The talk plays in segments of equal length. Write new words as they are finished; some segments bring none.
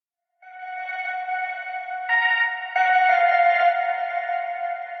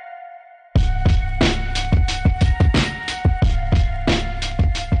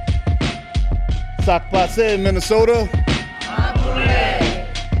Sac Passe, Minnesota.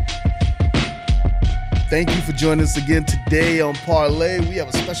 Thank you for joining us again today on Parlay. We have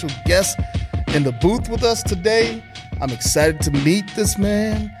a special guest in the booth with us today. I'm excited to meet this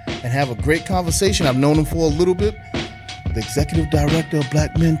man and have a great conversation. I've known him for a little bit. The Executive Director of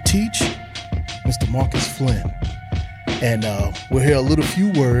Black Men Teach, Mr. Markus Flynn. And we'll hear a little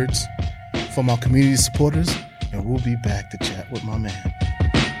few words from our community supporters, and we'll be back to chat with my man.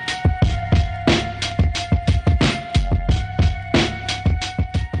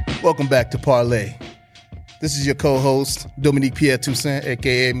 Welcome back to Parlay. This is your co-host, Dominique Pierre-Toussaint,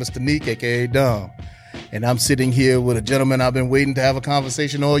 a.k.a. Mr. Neek, a.k.a. Dom. And I'm sitting here with a gentleman I've been waiting to have a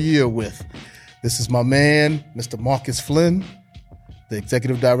conversation all year with. This is my man, Mr. Markus Flynn, the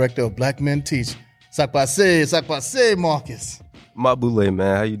Executive Director of Black Men Teach. Sac Passe, Markus. My boule,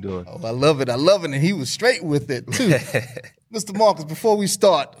 man. How you doing? Oh, I love it. And he was straight with it, too. Mr. Markus, before we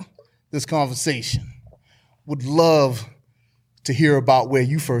start this conversation, would love to hear about where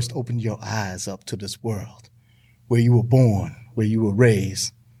you first opened your eyes up to this world, where you were born, where you were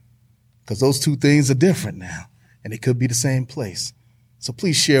raised, because those two things are different now, and it could be the same place. So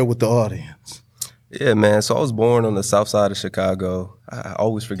please share with the audience. Yeah, man. So I was born on the south side of Chicago. I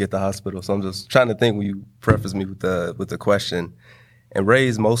always forget the hospital, so I'm just trying to think when you preface me with the question. And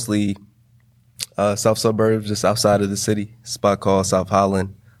raised mostly south suburbs, just outside of the city, a spot called South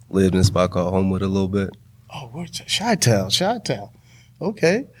Holland. Lived in a spot called Homewood a little bit. Oh, Chi-Town.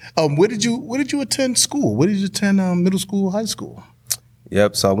 Okay. Where did you attend school? Where did you attend middle school, high school?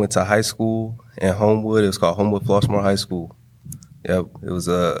 Yep. So I went to high school in Homewood. It was called Homewood Flossmoor High School. Yep. It was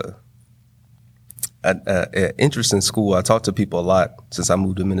an interesting school. I talked to people a lot since I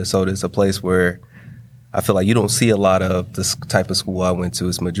moved to Minnesota. It's a place where I feel like you don't see a lot of this type of school I went to.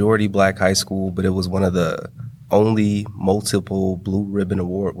 It's majority black high school, but it was one of the only multiple Blue Ribbon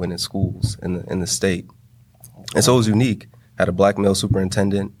Award winning schools in the state. And so it was unique. Had a black male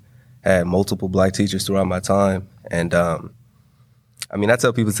superintendent, had multiple black teachers throughout my time. And I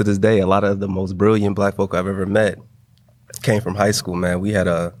tell people to this day, a lot of the most brilliant black folk I've ever met came from high school, man. We had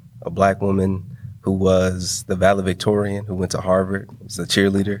a black woman who was the valedictorian, who went to Harvard, was a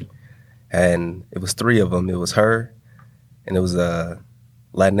cheerleader. And it was three of them. It was her, and it was a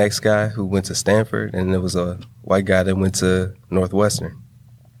Latinx guy who went to Stanford, and there was a white guy that went to Northwestern.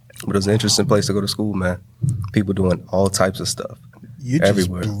 But it was an interesting place to go to school, man. People doing all types of stuff. You're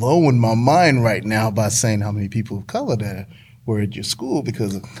everywhere. Just blowing my mind right now by saying how many people of color that were at your school,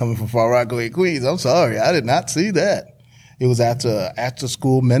 because coming from Far Rockaway, Queens, I'm sorry, I did not see that. It was after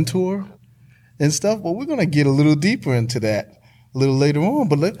school mentor and stuff. Well, we're going to get a little deeper into that a little later on.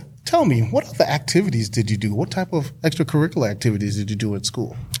 But tell me, what other activities did you do? What type of extracurricular activities did you do at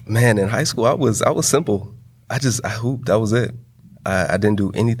school? Man, in high school, I was simple. I hooped. That was it. I didn't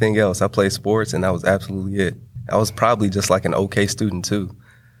do anything else. I played sports, and that was absolutely it. I was probably just like an okay student, too.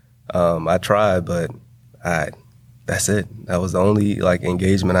 I tried, but that's it. That was the only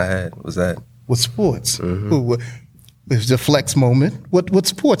engagement I had, was that. With sports? Mm-hmm. It was a flex moment. What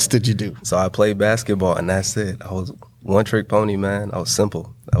sports did you do? So I played basketball, and that's it. I was one-trick pony, man. I was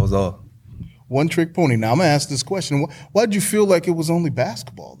simple. That was all. One-trick pony. Now, I'm going to ask this question. Why did you feel like it was only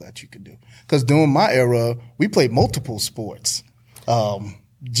basketball that you could do? Because during my era, we played multiple sports.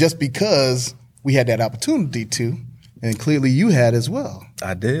 Just because we had that opportunity to, and clearly you had as well.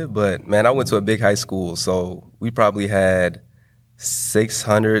 I did, but man, I went to a big high school, so we probably had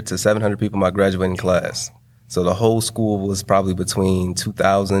 600 to 700 people in my graduating class. So the whole school was probably between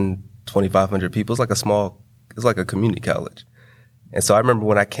 2,000, 2,500 people. It's like a community college. And so I remember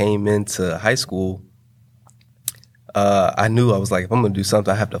when I came into high school, I knew I was like, if I'm going to do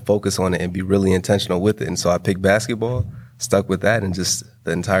something, I have to focus on it and be really intentional with it. And so I picked basketball, stuck with that, and just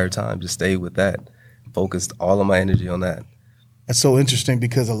the entire time just stayed with that, focused all of my energy on that. That's so interesting,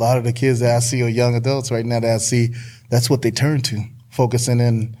 because a lot of the kids that I see, or young adults right now that I see, that's what they turn to, focusing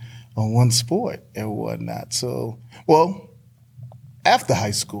in on one sport and whatnot. So, well, after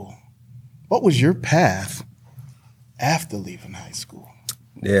high school, what was your path after leaving high school?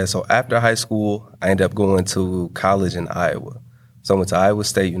 Yeah, so after high school, I ended up going to college in Iowa. So I went to Iowa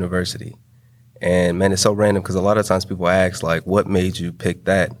State University. And, man, it's so random, because a lot of times people ask, what made you pick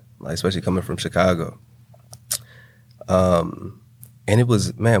that, especially coming from Chicago. And it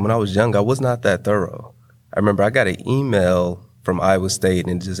was, man, when I was young, I was not that thorough. I remember I got an email from Iowa State,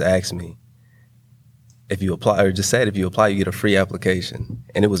 and it just asked me if you apply, or just said if you apply, you get a free application.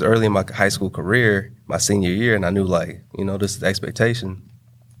 And it was early in my high school career, my senior year, and I knew, this is the expectation.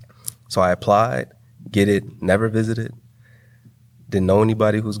 So I applied, get it, never visited, didn't know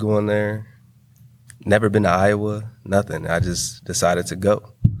anybody who's going there, never been to Iowa, nothing. I just decided to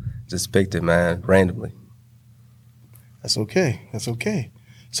go. just picked it, man, randomly. That's okay. That's okay.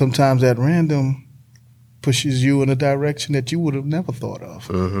 Sometimes that random pushes you in a direction that you would have never thought of.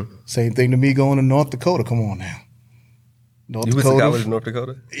 Mm-hmm. Same thing to me going to North Dakota. Come on now. You went to college in North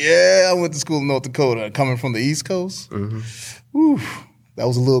Dakota? Yeah, I went to school in North Dakota. Coming from the East Coast, whew, that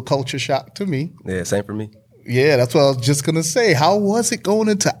was a little culture shock to me. Yeah, same for me. Yeah, that's what I was just going to say. How was it going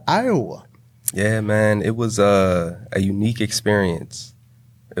into Iowa? Yeah, man, it was a unique experience.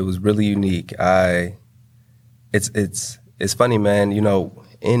 It was really unique. It's funny, man. You know,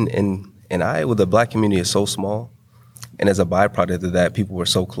 in Iowa, the black community is so small, and as a byproduct of that, people were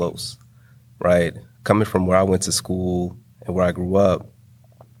so close, right? Coming from where I went to school and where I grew up,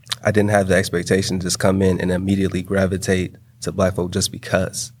 I didn't have the expectation to just come in and immediately gravitate to black folk just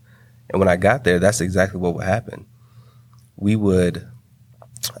because. And when I got there, that's exactly what would happen. I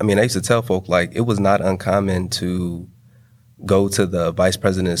used to tell folk, like, it was not uncommon to go to the vice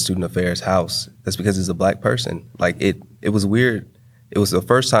president of student affairs house. That's because he's a black person. Like, it was weird. It was the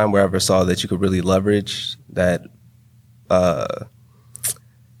first time where I ever saw that you could really leverage that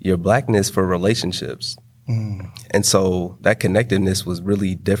your blackness for relationships. And so that connectedness was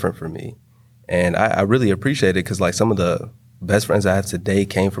really different for me. And I really appreciate it because, like, some of the best friends I have today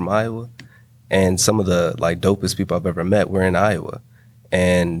came from Iowa, and some of the, like, dopest people I've ever met were in Iowa.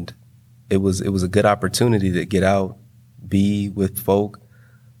 And it was a good opportunity to get out, be with folk,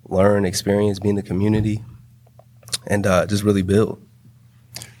 learn, experience, be in the community, and just really build.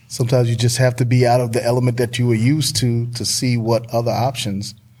 Sometimes you just have to be out of the element that you were used to see what other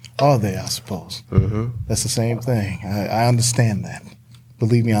options are there, I suppose. Mm-hmm. That's the same thing. I understand that.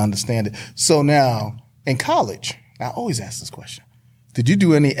 Believe me, I understand it. So now, in college, I always ask this question. Did you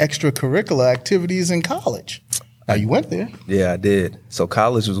do any extracurricular activities in college? You went there. Yeah, I did. So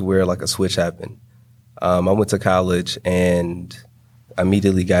college was where, like, a switch happened. I went to college and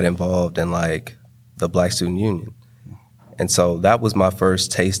immediately got involved in, like, the Black Student Union. And so that was my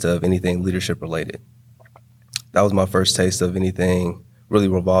first taste of anything leadership related. That was my first taste of anything really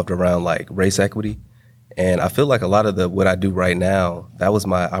revolved around, like, race equity. And I feel like a lot of what I do right now, that was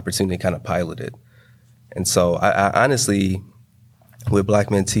my opportunity to kind of pilot it. And so I honestly, with Black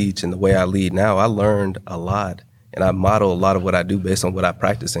Men Teach and the way I lead now, I learned a lot. And I model a lot of what I do based on what I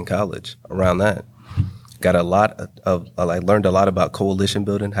practiced in college around that. Got a lot learned a lot about coalition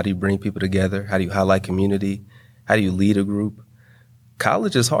building. How do you bring people together? How do you highlight community? How do you lead a group?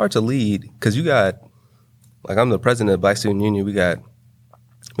 College is hard to lead because you got, like, I'm the president of the Black Student Union. We got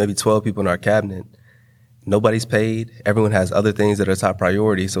maybe 12 people in our cabinet. Nobody's paid. Everyone has other things that are top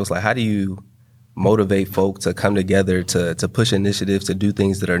priority. So it's like, how do you motivate folk to come together to push initiatives, to do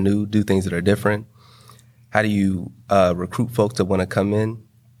things that are new, do things that are different? How do you recruit folk to want to come in?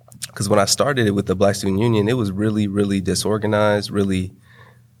 Because when I started it with the Black Student Union, it was really, really disorganized, really,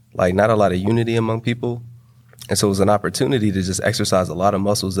 like, not a lot of unity among people. And so it was an opportunity to just exercise a lot of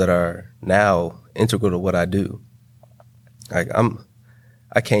muscles that are now integral to what I do. Like,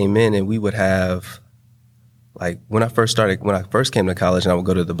 I came in and we would have, like, when I first came to college and I would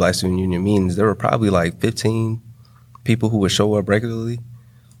go to the Black Student Union meetings, there were probably like 15 people who would show up regularly.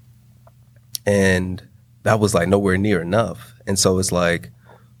 And that was, like, nowhere near enough. And so it's like,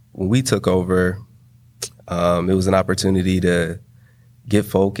 when we took over, it was an opportunity to get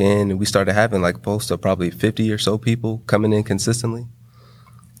folk in, and we started having, like, close to probably 50 or so people coming in consistently,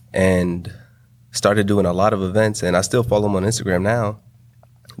 and started doing a lot of events. And I still follow them on Instagram now.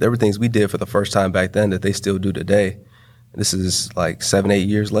 There were things we did for the first time back then that they still do today. This is like 7-8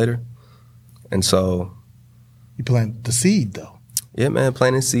 years later. And so, you planted the seed, though. Yeah, man,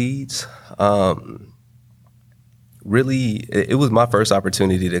 planting seeds. Really, it was my first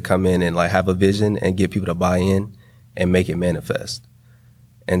opportunity to come in and, like, have a vision and get people to buy in and make it manifest.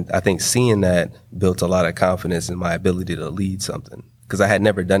 And I think seeing that built a lot of confidence in my ability to lead something, because I had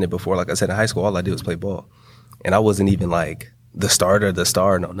never done it before. Like I said, in high school, all I did was play ball. And I wasn't even, like, the starter, the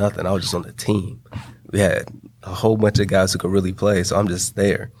star, no nothing. I was just on the team. We had a whole bunch of guys who could really play, so I'm just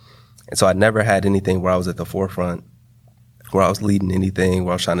there. And so I never had anything where I was at the forefront, where I was leading anything,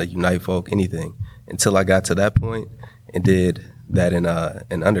 where I was trying to unite folk, anything, until I got to that point and did that in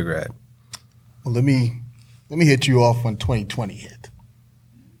undergrad. Well, let me hit you off when 2020 hit.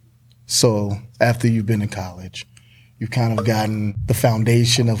 So after you've been in college, you've kind of gotten the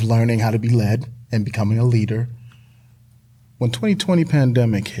foundation of learning how to be led and becoming a leader. When 2020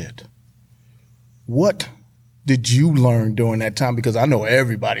 pandemic hit, what did you learn during that time? Because I know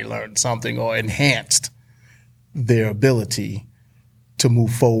everybody learned something or enhanced their ability to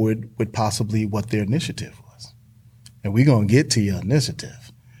move forward with possibly what their initiative was. And we're going to get to your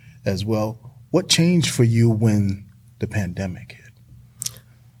initiative as well. What changed for you when the pandemic hit?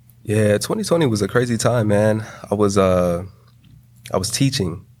 Yeah, 2020 was a crazy time, man. I was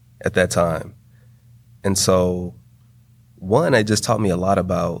teaching at that time. And so one, it just taught me a lot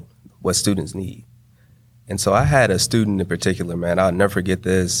about what students need. And so I had a student in particular, man, I'll never forget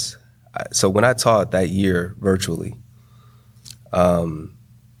this. So when I taught that year virtually,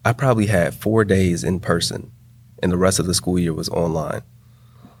 I probably had 4 days in person and the rest of the school year was online.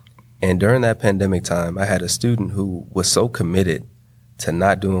 And during that pandemic time, I had a student who was so committed to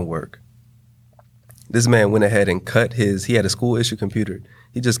not doing work. This man went ahead and he had a school issue computer.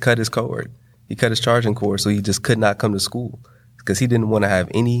 He just cut his cord. He cut his charging cord so he just could not come to school because he didn't want to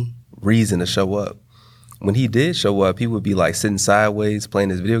have any reason to show up. When he did show up, he would be like sitting sideways, playing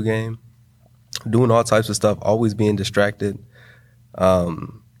his video game, doing all types of stuff, always being distracted,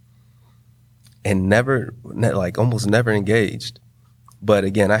 and almost never engaged. But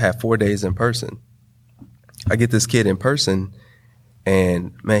again, I had 4 days in person. I get this kid in person,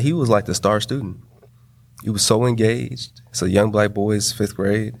 and man, he was like the star student. He was so engaged. It's a young black boy, it's 5th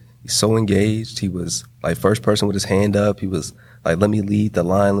grade. He's so engaged. He was like first person with his hand up. He was like, let me lead the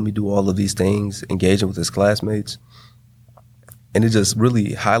line. Let me do all of these things, engaging with his classmates. And it just really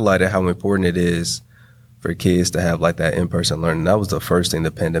highlighted how important it is for kids to have like that in-person learning. That was the first thing the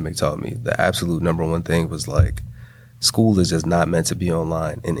pandemic taught me. The absolute number one thing was like, school is just not meant to be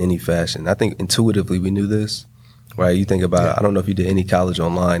online in any fashion. I think intuitively we knew this, right? You think about it, I don't know if you did any college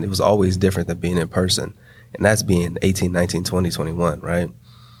online. It was always different than being in person. And that's being 18, 19, 20, 21, right?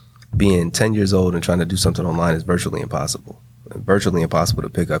 Being 10 years old and trying to do something online is virtually impossible. Virtually impossible to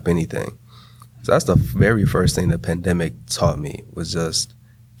pick up anything. So that's the very first thing the pandemic taught me was just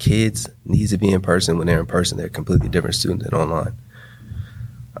kids need to be in person. When they're in person, they're a completely different student than online.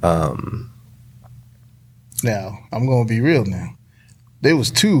 Now, I'm going to be real now. There was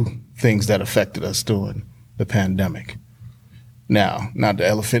 2 things that affected us during the pandemic. Now, not the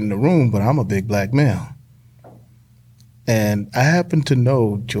elephant in the room, but I'm a big black male. And I happen to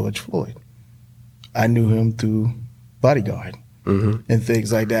know George Floyd. I knew him through Bodyguard and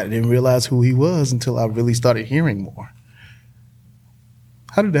things like that. I didn't realize who he was until I really started hearing more.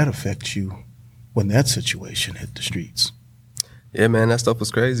 How did that affect you when that situation hit the streets? Yeah, man, that stuff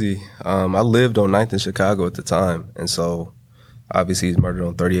was crazy. I lived on 9th in Chicago at the time. And so obviously he's murdered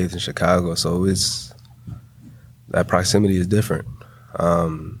on 38th in Chicago. So that proximity is different.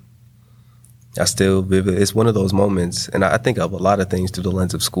 I still vivid. It's one of those moments, and I think of a lot of things through the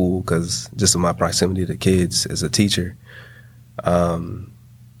lens of school because just of my proximity to kids as a teacher.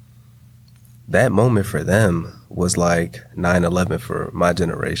 That moment for them was like 9/11 for my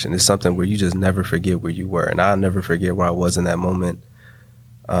generation. It's something where you just never forget where you were, and I'll never forget where I was in that moment.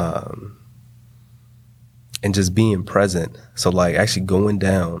 And just being present. So like actually going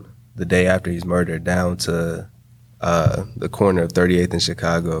down the day after he's murdered, down to the corner of 38th in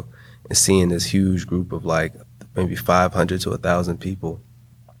Chicago, and seeing this huge group of like maybe 500 to 1,000 people.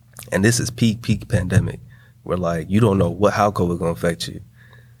 And this is peak pandemic where like you don't know how COVID gonna affect you.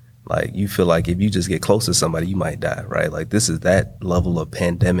 Like you feel like if you just get close to somebody, you might die, right? Like this is that level of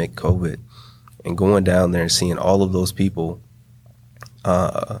pandemic COVID. And going down there and seeing all of those people,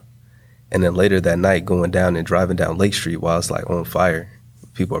 and then later that night going down and driving down Lake Street while it's like on fire.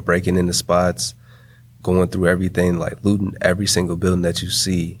 People are breaking into spots, going through everything, like looting every single building that you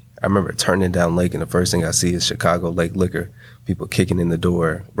see. I remember turning down Lake and the first thing I see is Chicago Lake Liquor, people kicking in the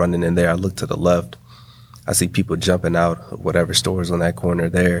door, running in there. I look to the left. I see people jumping out of whatever stores on that corner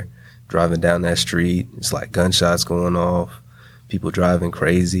there, driving down that street. It's like gunshots going off, people driving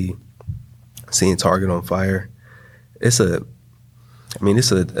crazy, seeing Target on fire. It's a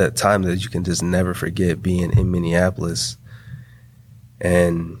time that you can just never forget being in Minneapolis.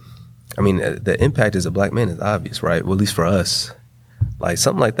 And I mean, the impact as a black man is obvious, right? Well, at least for us. Like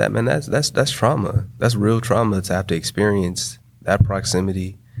something like that, man, that's trauma. That's real trauma to have to experience that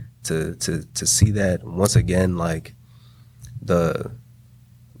proximity, to see that once again, like the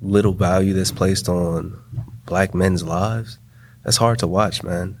little value that's placed on black men's lives. That's hard to watch,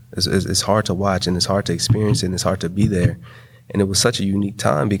 man. It's hard to watch, and it's hard to experience it, and it's hard to be there. And it was such a unique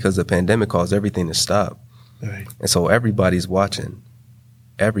time because the pandemic caused everything to stop. Right. And so everybody's watching.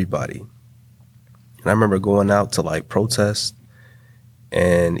 Everybody. And I remember going out to like protest.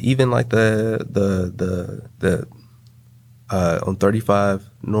 And even like the on 35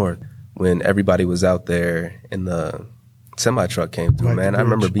 North, when everybody was out there and the semi truck came through, man, I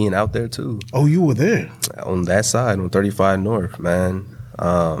remember being out there too. Oh, you were there? On that side, on 35 North, man.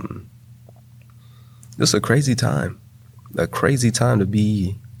 Just a crazy time to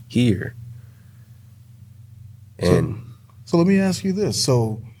be here. And so let me ask you this.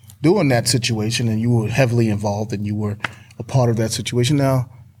 So during that situation, and you were heavily involved and you were a part of that situation. Now,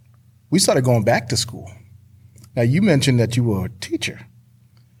 we started going back to school. Now, you mentioned that you were a teacher.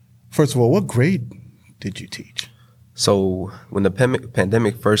 First of all, what grade did you teach? So when the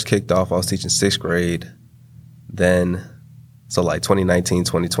pandemic first kicked off, I was teaching 6th grade. Then, so like 2019,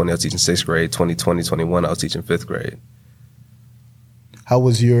 2020, I was teaching 6th grade. 2020, 21, I was teaching 5th grade. How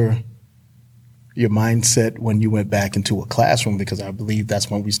was your mindset when you went back into a classroom? Because I believe that's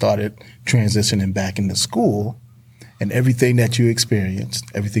when we started transitioning back into school, and everything that you experienced,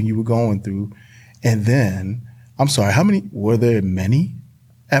 everything you were going through. And then, I'm sorry, were there many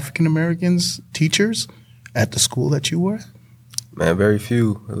African Americans teachers at the school that you were? Man, very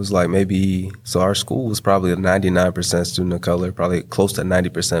few. It was like so our school was probably a 99% student of color, probably close to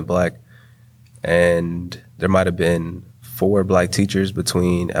 90% black. And there might have been 4 black teachers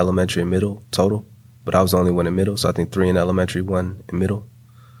between elementary and middle total, but I was the only one in middle, so I think 3 in elementary, 1 in middle.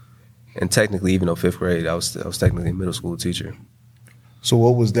 And technically, even though 5th grade, I was technically a middle school teacher. So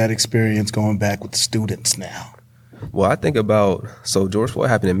what was that experience going back with the students now? Well, I think so George Floyd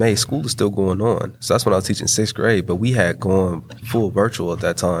happened in May. School is still going on. So that's when I was teaching 6th grade, but we had gone full virtual at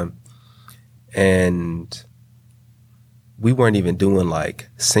that time. And we weren't even doing like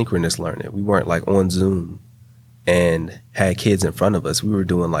synchronous learning. We weren't like on Zoom and had kids in front of us. We were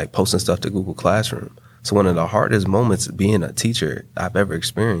doing like posting stuff to Google Classroom. So one of the hardest moments being a teacher I've ever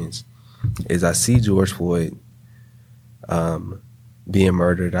experienced is I see George Floyd being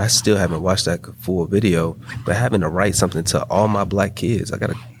murdered. I still haven't watched that full video, but having to write something to all my black kids. I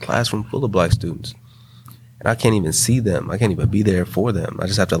got a classroom full of black students, and I can't even see them. I can't even be there for them. I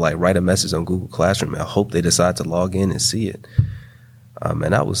just have to like write a message on Google Classroom, and I hope they decide to log in and see it.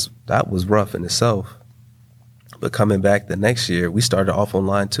 And that was rough in itself. But coming back the next year, we started off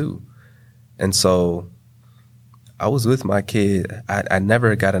online too. And so I was with my kid. I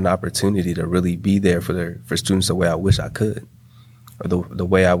never got an opportunity to really be there for students the way I wish I could, or the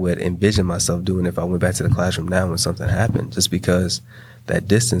way I would envision myself doing if I went back to the classroom now when something happened, just because that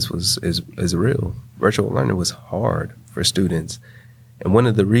distance is real. Virtual learning was hard for students. And one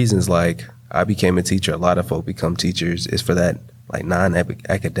of the reasons like I became a teacher, a lot of folk become teachers, is for that like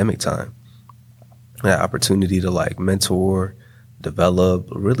non-academic time. That opportunity to like mentor, develop,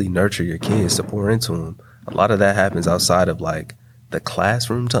 really nurture your kids, to pour into them. A lot of that happens outside of like the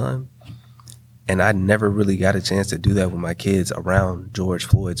classroom time. And I never really got a chance to do that with my kids around George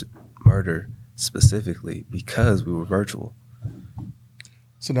Floyd's murder specifically because we were virtual.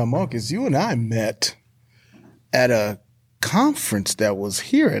 So now, Marcus, you and I met at a conference that was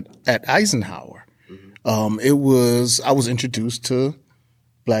here at Eisenhower. Mm-hmm. I was introduced to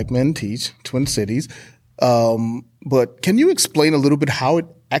Black Men Teach, Twin Cities. But can you explain a little bit how it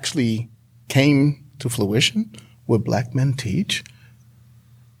actually came to fruition with Black Men Teach?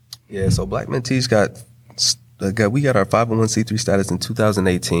 Yeah, so Black Men Teach we got our 501c3 status in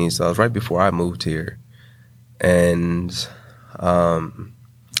 2018. So it was right before I moved here. And I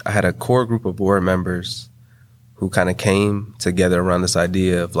had a core group of board members who kind of came together around this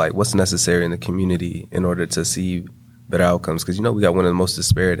idea of like what's necessary in the community in order to see better outcomes. Because, we got one of the most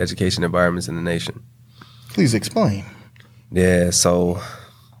disparate education environments in the nation. Please explain. Yeah, so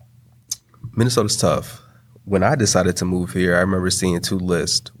Minnesota's tough. When I decided to move here, I remember seeing 2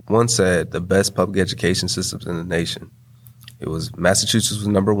 lists. One said the best public education systems in the nation. It was Massachusetts was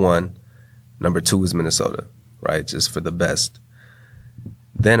number 1. Number 2 was Minnesota, right? Just for the best.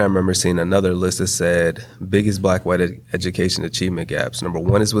 Then I remember seeing another list that said biggest black-white education achievement gaps. Number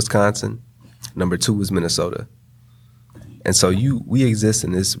 1 is Wisconsin. Number 2 is Minnesota. And so we exist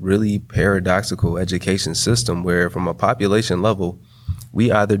in this really paradoxical education system where from a population level,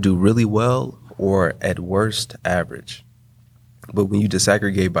 we either do really well or at worst average. But when you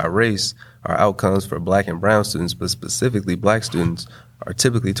disaggregate by race, our outcomes for black and brown students, but specifically black students, are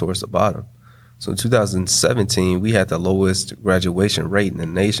typically towards the bottom. So in 2017, we had the lowest graduation rate in the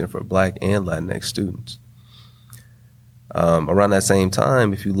nation for black and Latinx students. Around that same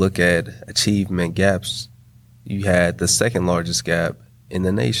time, if you look at achievement gaps, you had the second largest gap in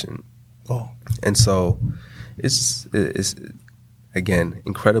the nation. Oh. And so it's again,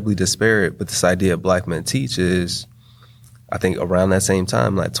 incredibly disparate. But this idea of Black Men Teach is, I think around that same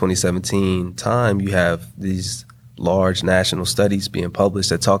time, like 2017 time, you have these large national studies being published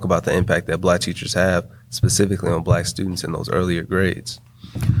that talk about the impact that black teachers have specifically on black students in those earlier grades.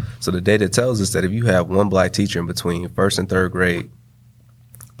 So the data tells us that if you have one black teacher in between 1st and 3rd grade,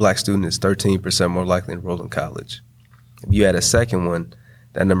 black student is 13% more likely to enroll in college. If you add a second one,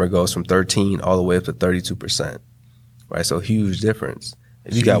 that number goes from 13 all the way up to 32%, right? So huge difference.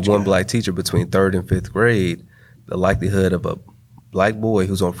 If you got one black teacher between 3rd and 5th grade, the likelihood of a black boy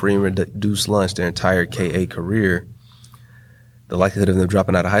who's on free and reduced lunch their entire K-8 career, the likelihood of them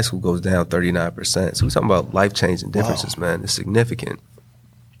dropping out of high school goes down 39%. So we're talking about life-changing differences, man. It's significant.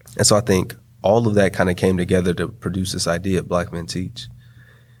 And so I think all of that kind of came together to produce this idea of Black Men Teach.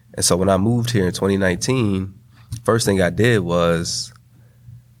 And so when I moved here in 2019, first thing I did was,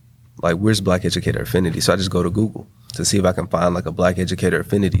 like, where's Black Educator Affinity? So I just go to Google to see if I can find like a Black Educator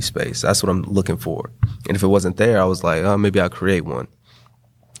Affinity space. That's what I'm looking for. And if it wasn't there, I was like, oh, maybe I'll create one.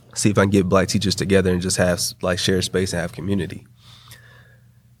 See if I can get Black teachers together and just have like shared space and have community.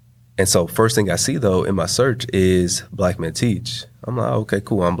 And so first thing I see though in my search is Black Men Teach. I'm like, oh, okay,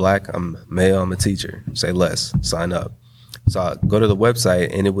 cool. I'm Black, I'm male, I'm a teacher. Say less, sign up. So I go to the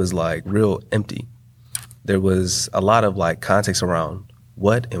website and it was like real empty. There was a lot of like context around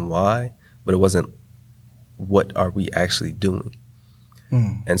what and why, but it wasn't what are we actually doing.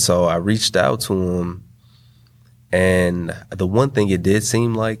 And so I reached out to him, and the one thing it did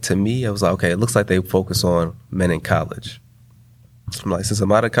seem like to me, I was like, okay, it looks like they focus on men in college. I'm like, since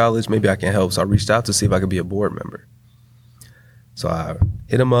I'm out of college, maybe I can help. So I reached out to see if I could be a board member. So I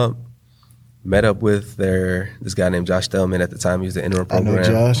hit him up, met up with this guy named Josh Stellman. At the time, he was the interim program. I know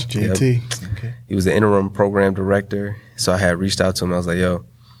Josh, JT. Yep. Okay. He was the interim program director. So I had reached out to him. I was like, yo,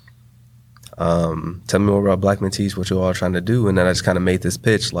 tell me more about Black Men Teach, what you all are trying to do. And then I just kind of made this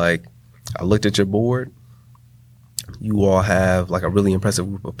pitch. Like, I looked at your board. You all have like a really impressive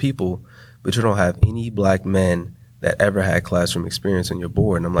group of people, but you don't have any Black men that ever had classroom experience on your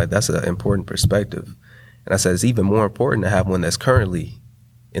board. And I'm like, that's an important perspective. And I said, it's even more important to have one that's currently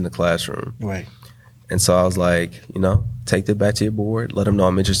in the classroom. Right. And so I was like, take that back to your board. Let them know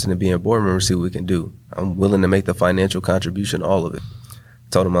I'm interested in being a board member, see what we can do. I'm willing to make the financial contribution, all of it.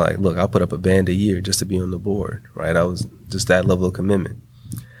 Told him, like, look, I'll put up a band a year just to be on the board, right? I was just that level of commitment.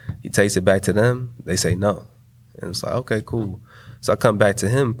 He takes it back to them. They say no. And it's like, okay, cool. So I come back to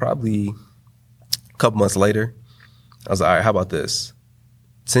him probably a couple months later. I was like, all right, how about this?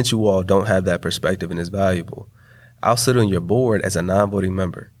 Since you all don't have that perspective and it's valuable, I'll sit on your board as a non-voting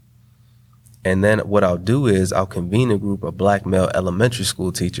member. And then what I'll do is I'll convene a group of Black male elementary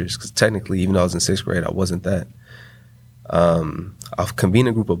school teachers, because technically, even though I was in 6th grade, I wasn't that. I'll convene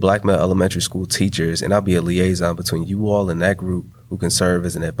a group of Black male elementary school teachers, and I'll be a liaison between you all and that group who can serve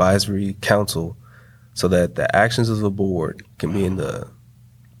as an advisory council so that the actions of the board can be in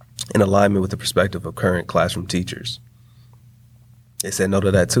alignment with the perspective of current classroom teachers. They said no to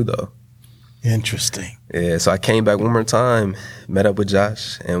that too, though. Interesting. Yeah, so I came back one more time, met up with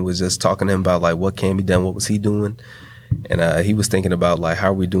Josh, and was just talking to him about like what can be done, what was he doing, and he was thinking about like how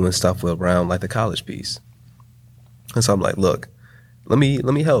are we doing stuff around like the college piece. And so I'm like, look, let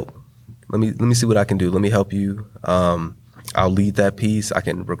me help. Let me see what I can do. Let me help you. I'll lead that piece. I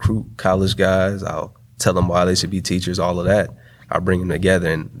can recruit college guys. I'll tell them why they should be teachers, all of that. I'll bring them together,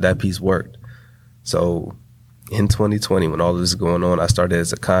 and that piece worked. So in 2020, when all of this is going on, I started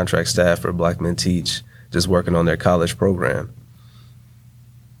as a contract staff for Black Men Teach, just working on their college program.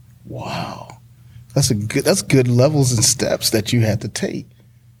 Wow. That's good levels and steps that you had to take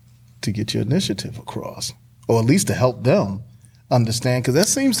to get your initiative across, or at least to help them understand, because that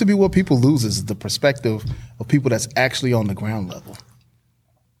seems to be what people lose, is the perspective of people that's actually on the ground level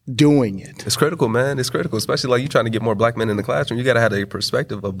doing it. It's critical, man. It's critical, especially like you trying to get more Black men in the classroom. You got to have a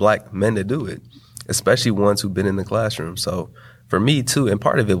perspective of Black men to do it, especially ones who've been in the classroom. So for me too, and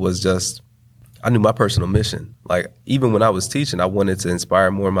part of it was just, I knew my personal mission. Like even when I was teaching, I wanted to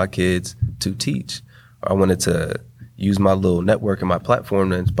inspire more of my kids to teach. Or I wanted to use my little network and my platform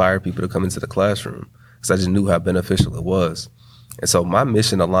to inspire people to come into the classroom, because I just knew how beneficial it was. And so my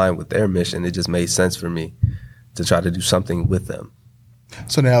mission aligned with their mission. It just made sense for me to try to do something with them.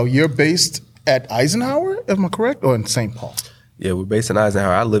 So now you're based at Eisenhower, am I correct, or in St. Paul? Yeah, we're based in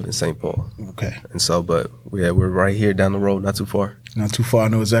Eisenhower. I live in St. Paul. Okay. And so, but we're right here down the road, not too far. Not too far. I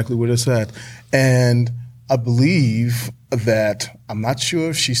know exactly where that's at. And I believe that, I'm not sure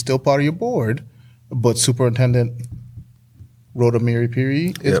if she's still part of your board, but Superintendent Rhoda Mary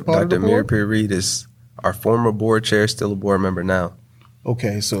Perry is part of the board? Dr. Mary Perry Reed is our former board chair, still a board member now.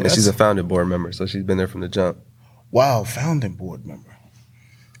 Okay, so and she's a founding board member, so she's been there from the jump. Wow, founding board member.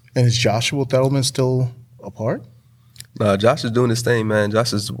 And is Joshua Thelman still a part? Josh is doing his thing, man.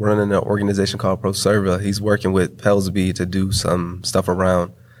 Josh is running an organization called ProServa. He's working with Pelsby to do some stuff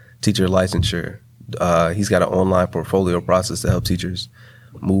around teacher licensure. He's got an online portfolio process to help teachers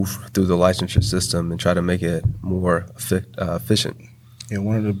move through the licensure system and try to make it more efficient. Yeah,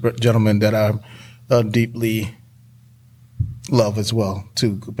 one of the gentlemen that I deeply love as well,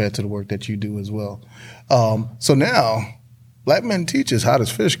 too, compared to the work that you do as well. So now, Black Men Teach is hot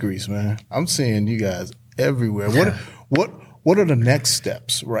as fish grease, man. I'm seeing you guys everywhere. Yeah. What are the next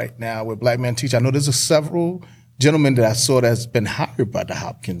steps right now with Black Men Teach? I know there's several gentleman that I saw that's been hired by the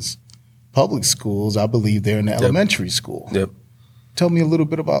Hopkins public schools. I believe they're in the elementary school. Yep. Tell me a little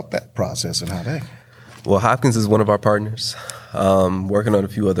bit about that process and how that. Well, Hopkins is one of our partners. Working on a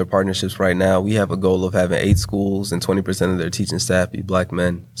few other partnerships right now. We have a goal of having 8 schools and 20% of their teaching staff be black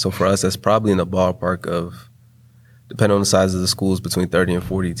men. So for us, that's probably in the ballpark of, depending on the size of the schools, between 30 and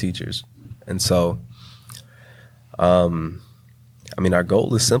 40 teachers. And so, our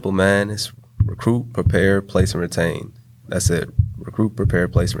goal is simple, man. It's recruit, prepare, place, and retain. That's it. Recruit, prepare,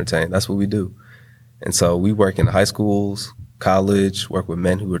 place, and retain. That's what we do. And so we work in high schools, college, work with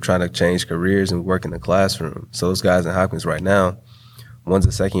men who are trying to change careers, and work in the classroom. So those guys in Hopkins right now, one's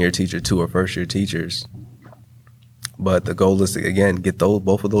a second-year teacher, 2 are first-year teachers. But the goal is to, again, get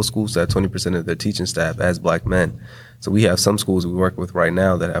both of those schools to have 20% of their teaching staff as black men. So we have some schools we work with right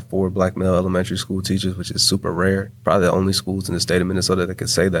now that have 4 black male elementary school teachers, which is super rare. Probably the only schools in the state of Minnesota that can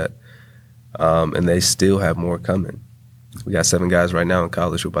say that. And they still have more coming. We got 7 guys right now in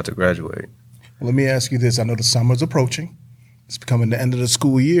college who are about to graduate. Well, let me ask you this. I know the summer's approaching. It's becoming the end of the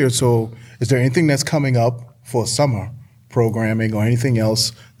school year. So is there anything that's coming up for summer programming or anything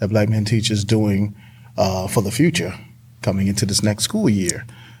else that Black Men Teach is doing for the future coming into this next school year?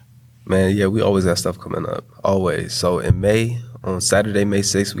 Man, yeah, we always have stuff coming up, always. So in May, on Saturday, May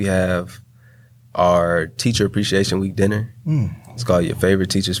 6th, we have our Teacher Appreciation Week dinner. It's called Your Favorite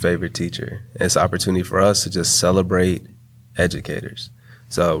Teacher's Favorite Teacher. And it's an opportunity for us to just celebrate educators.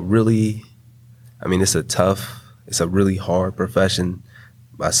 So really, it's a really hard profession.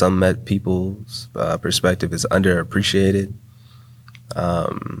 By some people's perspective, it's underappreciated.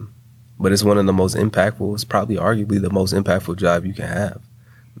 But it's one of the most impactful, it's probably arguably the most impactful job you can have.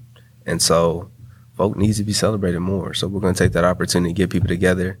 And so folk needs to be celebrated more. So we're going to take that opportunity to get people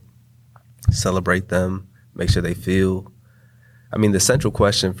together, celebrate them, make sure they feel. The central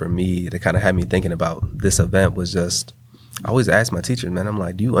question for me that kind of had me thinking about this event was just, I always ask my teachers, man, I'm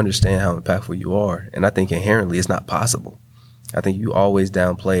like, do you understand how impactful you are? And I think inherently it's not possible. I think you always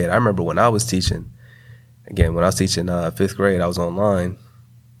downplay it. I remember when I was teaching, again, when I was teaching 5th grade, I was online.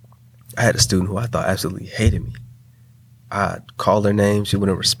 I had a student who I thought absolutely hated me. I'd call her name. She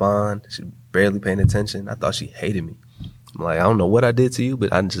wouldn't respond. She was barely paying attention. I thought she hated me. I'm like, I don't know what I did to you,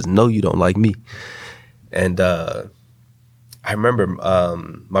 but I just know you don't like me. And I remember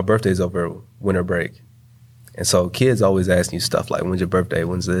my birthday's over winter break. And so kids always ask you stuff like, when's your birthday?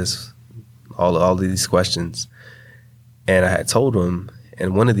 When's this? All of these questions. And I had told them,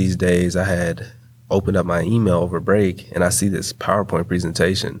 and one of these days I had opened up my email over break, and I see this PowerPoint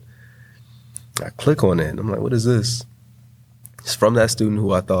presentation. I click on it, and I'm like, what is this? It's from that student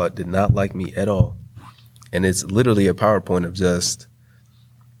who I thought did not like me at all. And it's literally a PowerPoint of just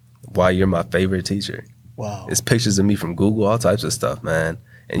why you're my favorite teacher. Wow. It's pictures of me from Google, all types of stuff, man.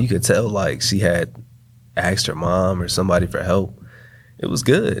 And you could tell, like, she had asked her mom or somebody for help. It was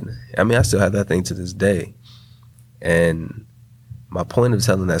good. I still have that thing to this day. And my point of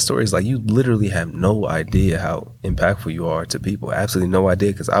telling that story is, like, you literally have no idea how impactful you are to people. Absolutely no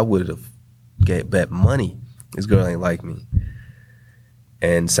idea, because I would have bet money this girl ain't like me.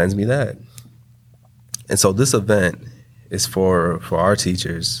 And sends me that. And so this event is for our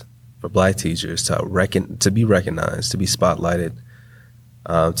teachers, for black teachers, to be recognized, to be spotlighted,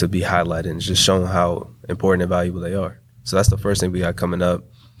 to be highlighted, and just showing how important and valuable they are. So that's the first thing we got coming up.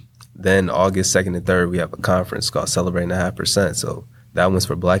 Then August 2nd and 3rd, we have a conference called Celebrating the 0.5%. So that one's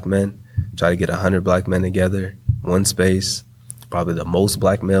for black men. Try to get 100 black men together, one space, probably the most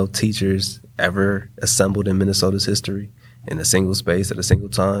black male teachers ever assembled in Minnesota's history in a single space at a single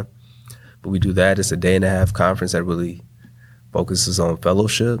time. But we do that. It's a 1.5-day conference that really focuses on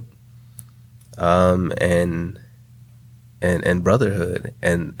fellowship and brotherhood.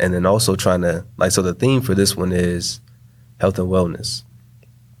 And then also trying to, so the theme for this one is health and wellness.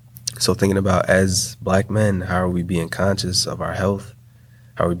 So thinking about, as black men, how are we being conscious of our health?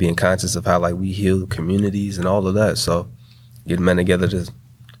 How are we being conscious of how we heal communities and all of that? So getting men together to,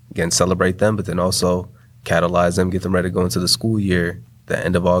 again, celebrate them, but then also catalyze them, get them ready to go into the school year, the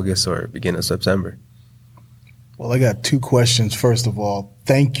end of August or beginning of September. Well, I got 2 questions. First of all,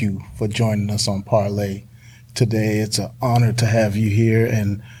 thank you for joining us on Parlay today. It's an honor to have you here,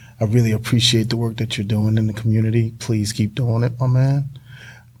 and I really appreciate the work that you're doing in the community. Please keep doing it, my man.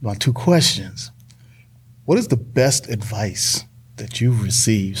 My 2 questions. What is the best advice that you've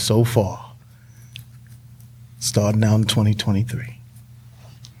received so far, starting out in 2023?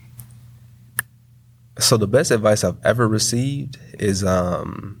 So the best advice I've ever received is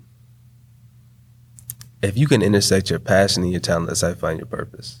if you can intersect your passion and your talent, that's how you find your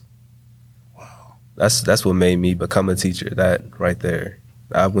purpose. Wow. That's what made me become a teacher, that right there.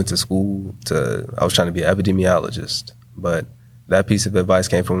 I went to school I was trying to be an epidemiologist, but that piece of advice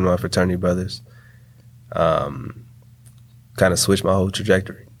came from my fraternity brothers. Kind of switched my whole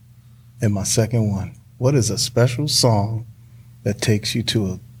trajectory. And my second one, what is a special song that takes you to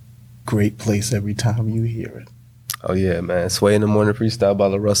a great place every time you hear it? Oh yeah, man. Sway in the Morning Freestyle by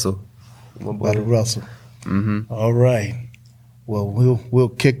La Russell. By La Russell. Mm-hmm. All right. Well, we'll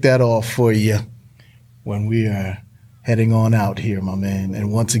kick that off for you when we are heading on out here, my man.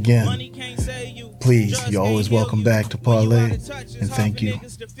 And once again, please, you're always welcome back to Parlay, and thank you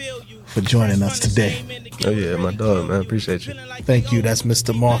for joining us today. Oh yeah, my dog, man. Appreciate you. Thank you. That's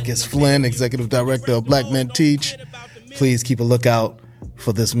Mr. Markus Flynn, Executive Director of Black Men Teach. Please keep a lookout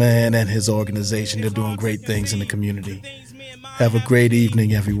for this man and his organization. They're doing great things in the community. Have a great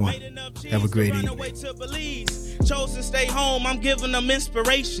evening, everyone. Have a great evening. Chose to stay home, I'm giving them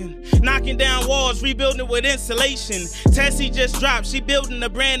inspiration. Knocking down walls, rebuilding with insulation. Tessie just dropped, she building a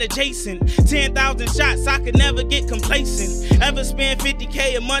brand adjacent. 10,000 shots, I could never get complacent. Ever spend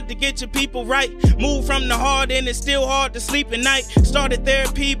 $50K a month to get your people right? Move from the hard and it's still hard to sleep at night. Started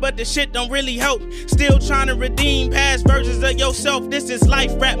therapy, but the shit don't really help. Still trying to redeem past versions of yourself. This is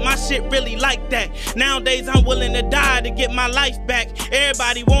life rap, my shit really like that. Nowadays I'm willing to die to get my life back.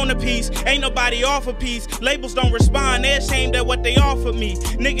 Everybody want a piece, ain't nobody offer peace. Labels don't respond, they're ashamed at what they offer me.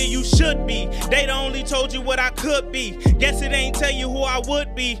 Nigga, you should be. They done only told you what I could be. Guess it ain't tell you who I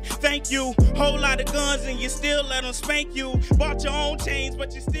would be. Thank you. Whole lot of guns and you still let them spank you. Bought your own chains,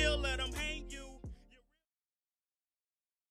 but you still let them